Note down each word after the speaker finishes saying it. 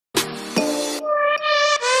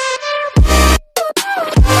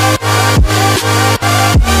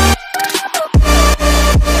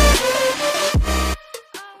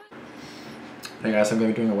guys, I'm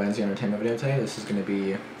going to be doing a Wansee entertainment video today. This is going to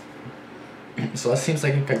be... So this seems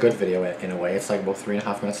like a good video in a way. It's like about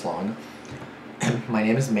 3.5 minutes long. My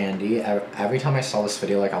name is Mandy. Every time I saw this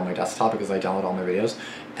video like on my desktop, because I download all my videos,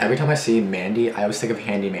 every time I see Mandy, I always think of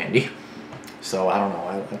Handy Mandy. So I don't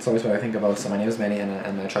know, that's always what I think about. So my name is Mandy,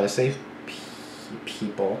 and I try to save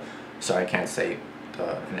people. Sorry, I can't say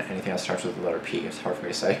anything that starts with the letter P. It's hard for me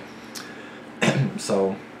to say.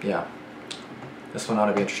 So yeah, this one ought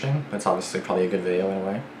to be interesting. It's obviously probably a good video in a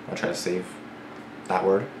way. I'll try to save that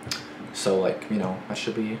word. So like, you know, that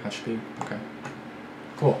should be okay.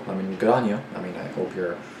 Cool. I mean, good on you. I mean, I hope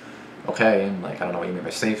you're okay, and like, I don't know what you mean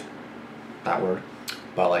by save that word,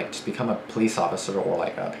 but like, just become a police officer or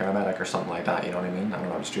like a paramedic or something like that. You know what I mean? I don't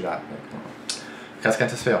know. Just do that. Like, I don't know. Qu'est-ce que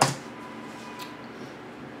tu fais?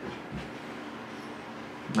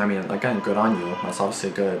 I mean, again, good on you. That's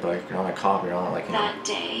obviously good, but like, you're not a cop. You're not like, you know. That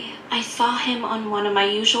day, I saw him on one of my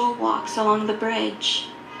usual walks along the bridge.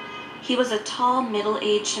 He was a tall,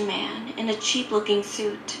 middle-aged man in a cheap-looking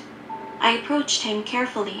suit. I approached him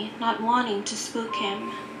carefully, not wanting to spook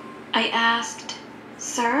him. I asked,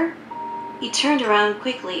 "Sir?" He turned around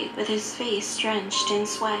quickly, with his face drenched in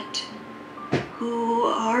sweat. "Who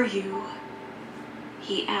are you?"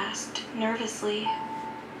 he asked nervously.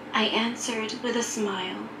 I answered with a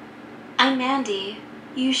smile. "I'm Mandy.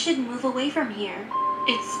 You should move away from here.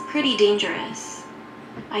 It's pretty dangerous,"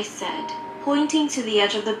 I said, pointing to the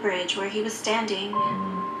edge of the bridge where he was standing.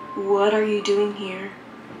 "What are you doing here?"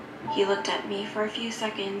 He looked at me for a few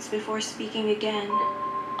seconds before speaking again.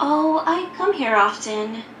 "Oh, I come here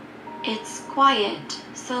often. It's quiet,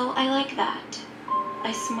 so I like that."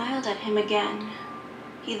 I smiled at him again.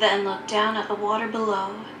 He then looked down at the water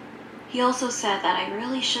below. He also said that I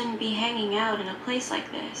really shouldn't be hanging out in a place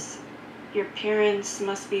like this. "Your parents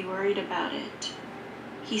must be worried about it."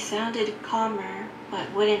 He sounded calmer,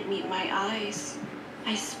 but wouldn't meet my eyes.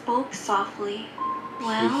 I spoke softly.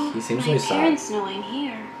 "Well, he seems my really parents sad. know I'm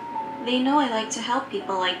here. They know I like to help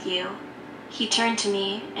people like you." He turned to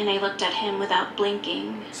me, and I looked at him without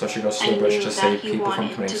blinking. So she goes to the bridge to save people from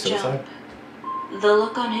committing suicide? The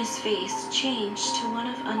look on his face changed to one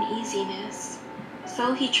of uneasiness.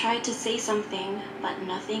 So he tried to say something, but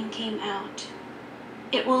nothing came out.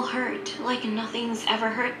 "It will hurt like nothing's ever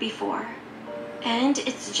hurt before. And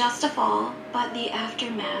it's just a fall, but the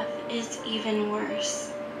aftermath is even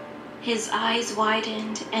worse." His eyes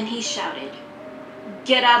widened, and he shouted,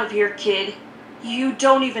 "Get out of here, kid. You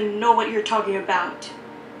don't even know what you're talking about."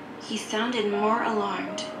 He sounded more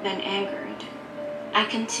alarmed than angered. I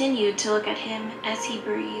continued to look at him as he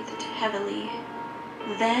breathed heavily.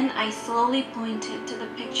 Then I slowly pointed to the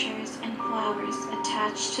pictures and flowers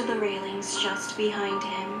attached to the railings just behind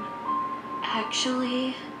him.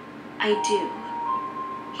 "Actually, I do."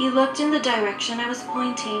 He looked in the direction I was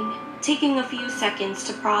pointing, taking a few seconds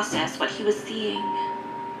to process what he was seeing.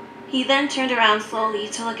 He then turned around slowly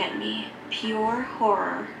to look at me, pure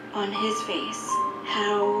horror on his face.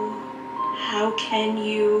 How can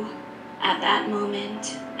you?" At that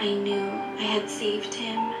moment, I knew I had saved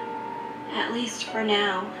him. At least for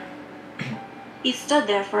now. He stood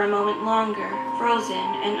there for a moment longer, frozen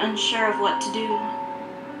and unsure of what to do.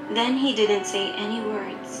 Then he didn't say any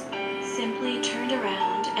words, simply turned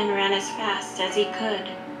around and ran as fast as he could.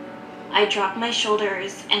 I dropped my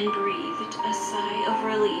shoulders and breathed a sigh of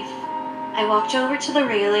relief. I walked over to the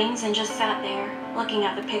railings and just sat there, looking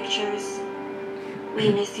at the pictures.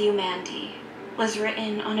 "We miss you, Mandy," was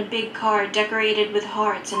written on a big card decorated with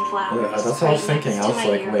hearts and flowers. Yeah, that's what I was thinking. I was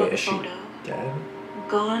like, wait, is she dead?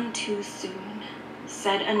 "Gone too soon,"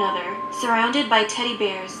 said another, surrounded by teddy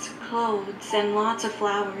bears, clothes, and lots of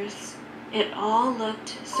flowers. It all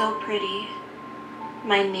looked so pretty.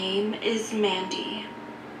 "My name is Mandy.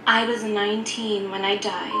 I was 19 when I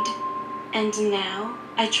died, and now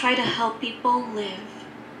I try to help people live."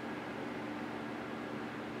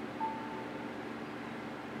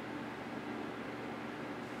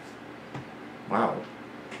 Wow.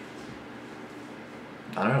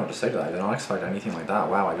 I don't know what to say to that. I did not expect anything like that.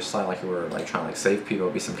 Wow, I just thought like you were like trying to like save people,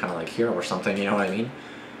 be some kind of like hero or something, you know what I mean?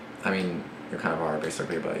 I mean, you kind of are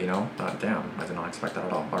basically, but you know, damn, I did not expect that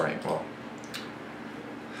at all. Alright, well.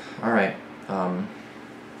 Alright,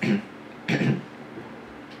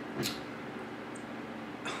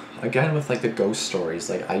 again with like the ghost stories,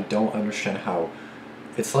 like I don't understand how,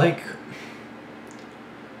 it's like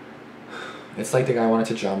the guy wanted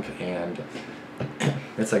to jump and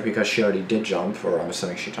it's like because she already did jump, or I'm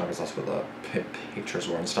assuming she jumped because that's what the pictures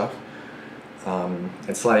were and stuff.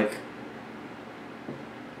 It's like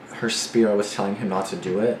her spirit was telling him not to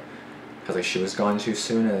do it because like she was gone too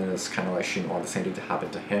soon, and it's kind of like she didn't want the same thing to happen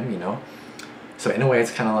to him, you know. So in a way, it's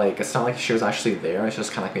kind of like, it's not like she was actually there. It's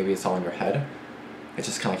just kind of like maybe it's all in your head. It's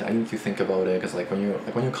just kind of like, I think you think about it, because like when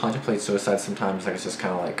you contemplate suicide, sometimes like it's just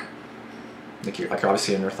kind of like you're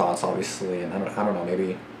obviously in your thoughts, obviously, and I don't know,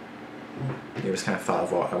 maybe you just kind of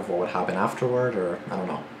thought of what would happen afterward, or I don't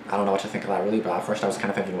know what to think of that really. But at first I was kind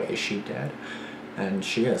of thinking, wait, is she dead? And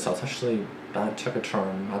she is. So it's actually, that took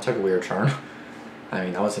a weird turn. I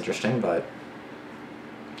mean, that was interesting, but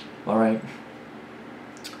alright.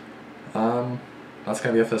 That's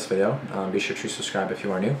gonna be it for this video. Be sure to subscribe if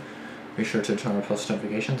you are new. Be sure to turn on post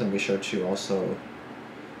notifications, and be sure to also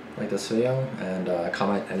like this video and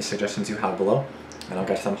comment any suggestions you have below, and I'll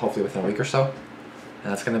get to them hopefully within a week or so.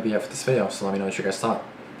 And that's gonna be it for this video, so let me know what you guys thought.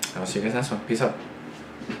 I will see you guys next one. Peace out.